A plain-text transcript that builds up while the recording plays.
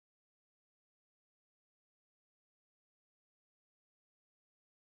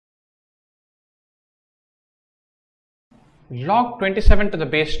log 27 to the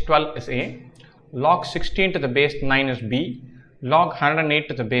base 12 is A, log 16 to the base 9 is B, log 108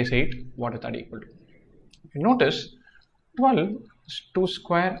 to the base 8, what is that equal to? You notice 12 is 2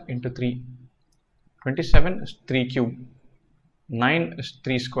 square into 3, 27 is 3 cube, 9 is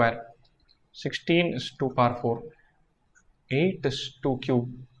 3 square, 16 is 2 power 4, 8 is 2 cube,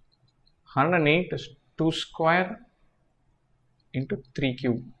 108 is 2 square into 3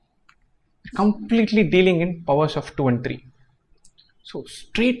 cube. Completely dealing in powers of 2 and 3. So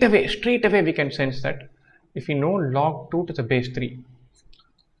straight away we can sense that if we know log₂ to the base 3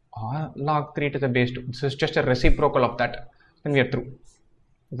 or log₃ to the base 2, this is just a reciprocal of that, then we are through.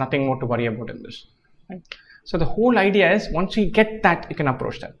 Nothing more to worry about in this. Right? So the whole idea is once we get that, you can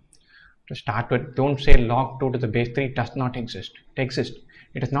approach that. To start with, don't say log₂ to the base 3 does not exist. It exists.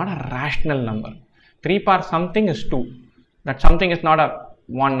 It is not a rational number. 3 power something is 2. That something is not a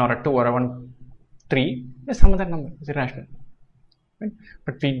 1 or a 2 or a 1, 3. It's some other number. It's irrational. Right?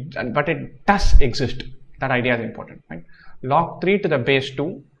 But it does exist. That idea is important. Right? Log₃ to the base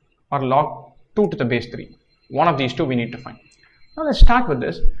 2 or log₂ to the base 3. One of these two we need to find. Now let's start with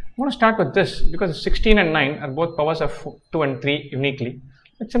this. I want to start with this because 16 and 9 are both powers of 2 and 3 uniquely.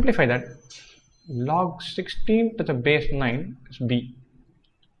 Let's simplify that. Log 16 to the base 9 is B.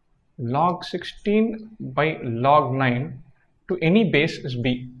 Log 16 by log 9 to any base is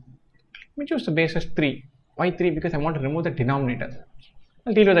B. Let me choose the base as 3. Why 3? Because I want to remove the denominator.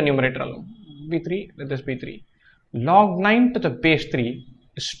 I'll deal with the numerator alone. B3, let this be 3. Log 9 to the base 3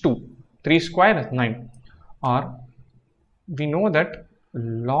 is 2. 3 square is 9. Or we know that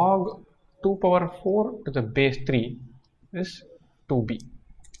log 2 power 4 to the base 3 is 2b.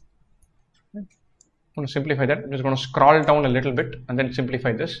 I'm going to simplify that. I'm just going to scroll down a little bit and then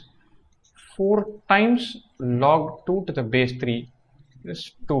simplify this. 4 times log₂ to the base 3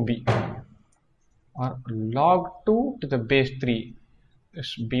 is 2b. Or log₂ to the base 3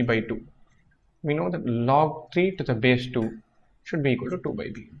 is b by 2. We know that log₃ to the base 2 should be equal to 2 by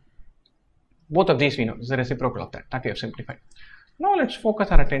b. Both of these we know is the reciprocal of that we have simplified. Now let's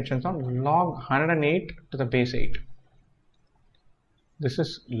focus our attention on log 108 to the base 8. This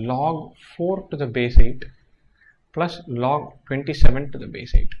is log 4 to the base 8 plus log 27 to the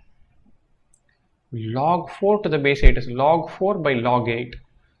base 8. Log 4 to the base 8 is log 4 by log 8,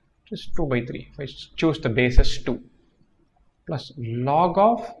 which is 2 by 3. If I choose the base as 2, plus log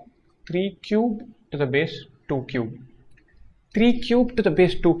of 3 cube to the base 2 cube. 3 cube to the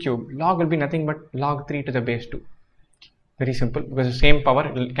base 2 cube. Log will be nothing but log₃ to the base 2. Very simple, because the same power,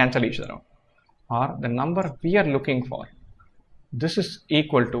 it will cancel each other out. Or the number we are looking for, this is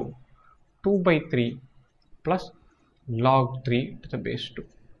equal to 2 by 3 plus log₃ to the base 2.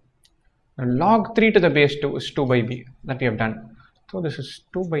 Now log₃ to the base 2 is 2 by b, that we have done. So this is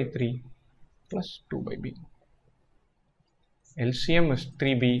 2 by 3 plus 2 by b. LCM is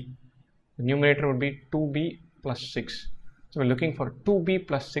 3b. The numerator would be 2b plus 6. So we're looking for 2b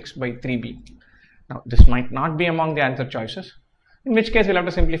plus 6 by 3b. Now this might not be among the answer choices, in which case we'll have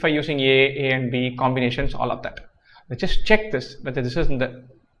to simplify using A and B combinations, all of that. Let's just check this, whether this is in the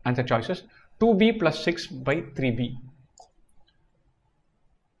answer choices. 2b plus 6 by 3b.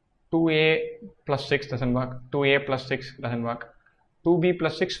 2a plus 6 doesn't work. 2a plus 6 doesn't work. 2b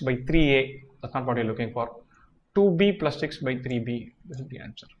plus 6 by 3a, that's not what you're looking for. 2b plus 6 by 3b, this is the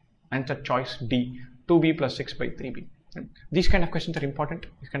answer. Answer choice D, 2b plus 6 by 3b. And these kind of questions are important.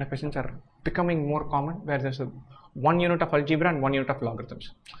 These kind of questions are becoming more common, where there's a 1 unit of algebra and 1 unit of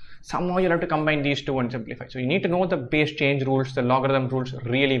logarithms. Somehow you'll have to combine these two and simplify. So you need to know the base change rules, the logarithm rules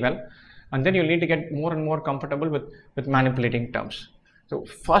really well, and then you'll need to get more and more comfortable with manipulating terms. So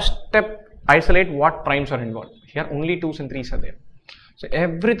first step, isolate what primes are involved. Here only 2s and 3s are there. So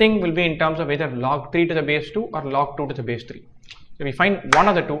everything will be in terms of either log₃ to the base 2 or log₂ to the base 3. So if we find one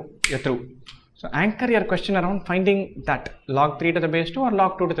of the two, you're through. So anchor your question around finding that log₃ to the base 2 or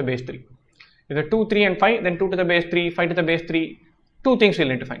log₂ to the base 3. Either 2, 3 and 5, then 2 to the base 3, 5 to the base 3, two things you'll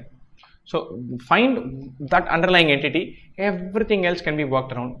need to find. So find that underlying entity, everything else can be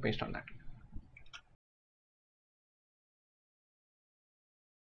worked around based on that.